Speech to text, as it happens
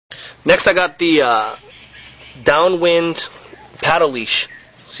Next I got the Downwind paddle leash.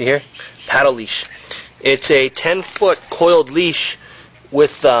 See here? Paddle leash. It's a 10-foot coiled leash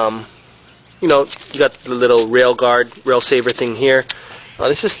with, you got the little rail guard, rail saver thing here.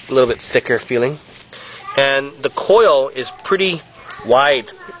 This is a little bit thicker feeling. And the coil is pretty wide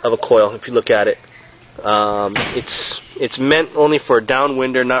of a coil if you look at it. It's meant only for a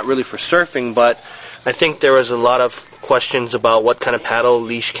downwinder, not really for surfing, but I think there was a lot of questions about what kind of paddle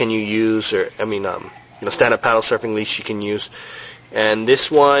leash can you use, or stand-up paddle surfing leash you can use. And this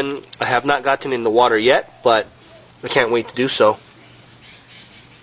one I have not gotten in the water yet, but I can't wait to do so.